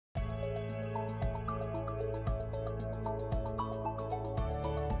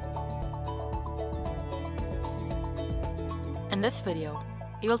In this video,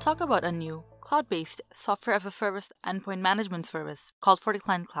 we will talk about a new cloud-based software as a service endpoint management service called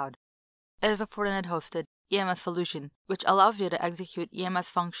FortiClient Cloud. It is a Fortinet-hosted EMS solution which allows you to execute EMS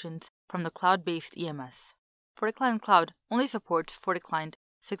functions from the cloud-based EMS. FortiClient Cloud only supports FortiClient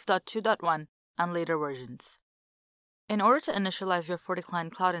 6.2.1 and later versions. In order to initialize your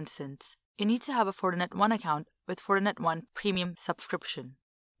FortiClient Cloud instance, you need to have a Fortinet One account with Fortinet One Premium subscription.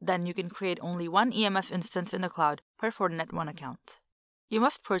 Then you can create only one EMS instance in the cloud per Fortinet One account. You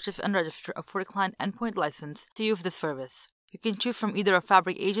must purchase and register a FortiClient endpoint license to use this service. You can choose from either a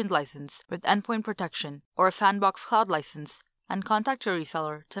Fabric Agent license with endpoint protection or a Sandbox Cloud license and contact your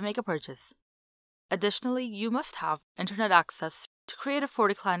reseller to make a purchase. Additionally, you must have internet access to create a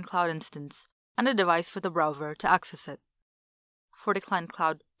FortiClient Cloud instance and a device with a browser to access it. FortiClient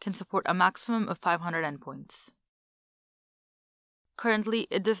Cloud can support a maximum of 500 endpoints. Currently,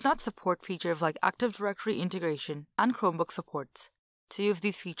 it does not support features like Active Directory integration and Chromebook support. To use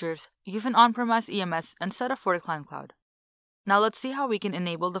these features, use an on-premise EMS instead of FortiClient Cloud. Now let's see how we can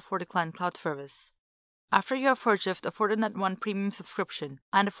enable the FortiClient Cloud service. After you have purchased a Fortinet One Premium subscription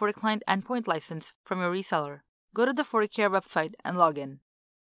and a FortiClient endpoint license from your reseller, go to the FortiCare website and log in.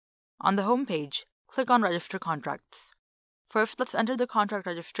 On the home page, click on Register Contracts. First, let's enter the contract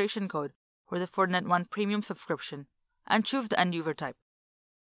registration code for the Fortinet One Premium subscription and choose the end user type.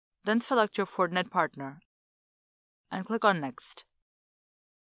 Then select your Fortinet partner and click on Next.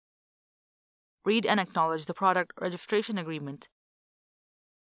 Read and acknowledge the product registration agreement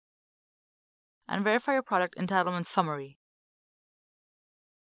and verify your product entitlement summary.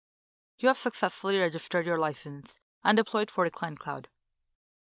 You have successfully registered your license and deployed FortiClient Cloud.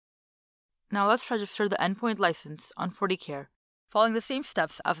 Now let's register the endpoint license on FortiCare, following the same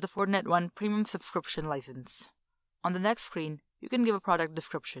steps as the Fortinet One Premium subscription license. On the next screen, you can give a product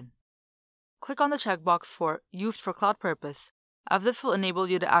description. Click on the checkbox for Used for Cloud Purpose, as this will enable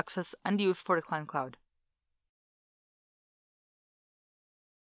you to access and use FortiClient Cloud.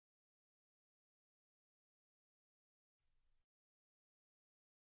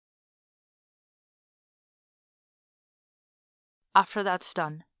 After that's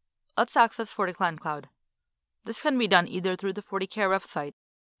done, let's access FortiClient Cloud. This can be done either through the FortiCare website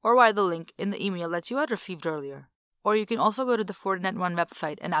or via the link in the email that you had received earlier. Or you can also go to the Fortinet One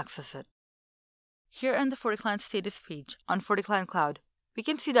website and access it. Here in the FortiClient status page on FortiClient Cloud, we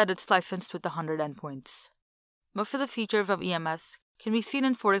can see that it's licensed with 100 endpoints. Most of the features of EMS can be seen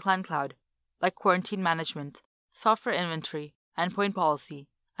in FortiClient Cloud, like quarantine management, software inventory, endpoint policy,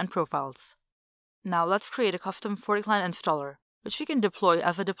 and profiles. Now let's create a custom FortiClient installer, which we can deploy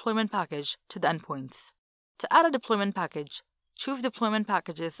as a deployment package to the endpoints. To add a deployment package, choose Deployment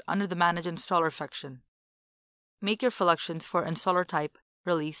Packages under the Manage Installer section. Make your selections for installer type,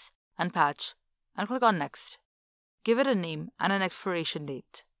 release, and patch, and click on Next. Give it a name and an expiration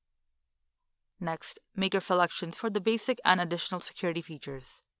date. Next, make your selections for the basic and additional security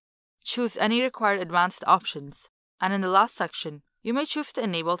features. Choose any required advanced options, and in the last section, you may choose to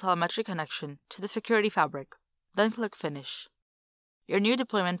enable telemetry connection to the security fabric. Then click Finish. Your new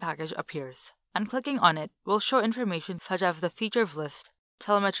deployment package appears, and clicking on it will show information such as the features list,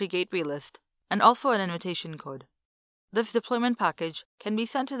 telemetry gateway list, and also an invitation code. This deployment package can be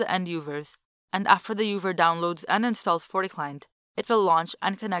sent to the end users, and after the user downloads and installs FortiClient, it will launch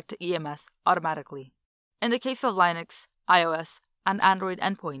and connect to EMS automatically. In the case of Linux, iOS, and Android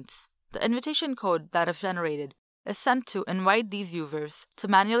endpoints, the invitation code that is generated is sent to invite these users to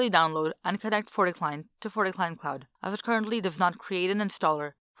manually download and connect FortiClient to FortiClient Cloud, as it currently does not create an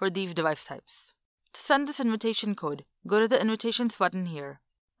installer for these device types. To send this invitation code, go to the Invitations button here,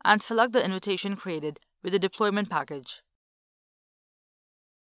 and select the invitation created with the deployment package.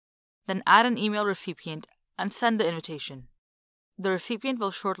 Then add an email recipient and send the invitation. The recipient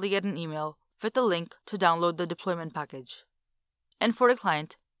will shortly get an email with the link to download the deployment package. In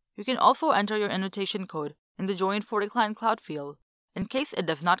FortiClient, you can also enter your invitation code in the Join FortiClient Cloud field in case it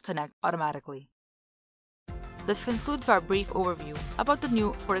does not connect automatically. This concludes our brief overview about the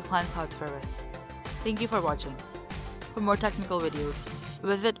new FortiClient Cloud service. Thank you for watching. For more technical videos,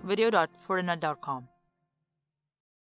 visit video.fortinet.com.